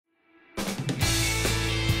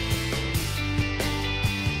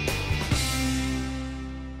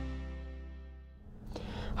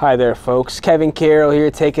Hi there folks, Kevin Carroll here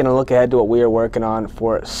taking a look ahead to what we are working on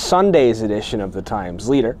for Sunday's edition of the Times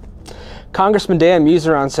Leader. Congressman Dan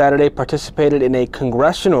Meuser on Saturday participated in a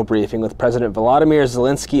congressional briefing with President Volodymyr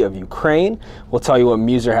Zelensky of Ukraine. We'll tell you what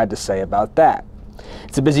Meuser had to say about that.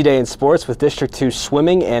 It's a busy day in sports with District 2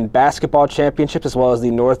 swimming and basketball championships as well as the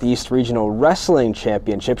Northeast Regional Wrestling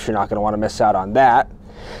Championships. You're not going to want to miss out on that.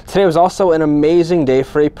 Today was also an amazing day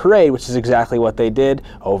for a parade, which is exactly what they did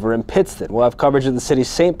over in Pittston. We'll have coverage of the city's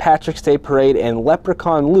St. Patrick's Day Parade and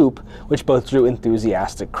Leprechaun Loop, which both drew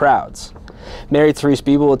enthusiastic crowds. Mary Therese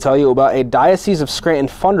Biebel will tell you about a Diocese of Scranton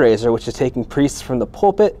fundraiser, which is taking priests from the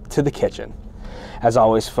pulpit to the kitchen. As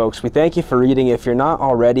always, folks, we thank you for reading. If you're not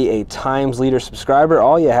already a Times Leader subscriber,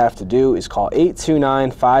 all you have to do is call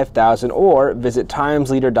 829-5000 or visit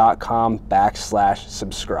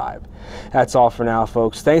timesleader.com/subscribe. That's all for now,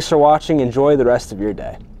 folks. Thanks for watching. Enjoy the rest of your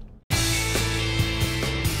day.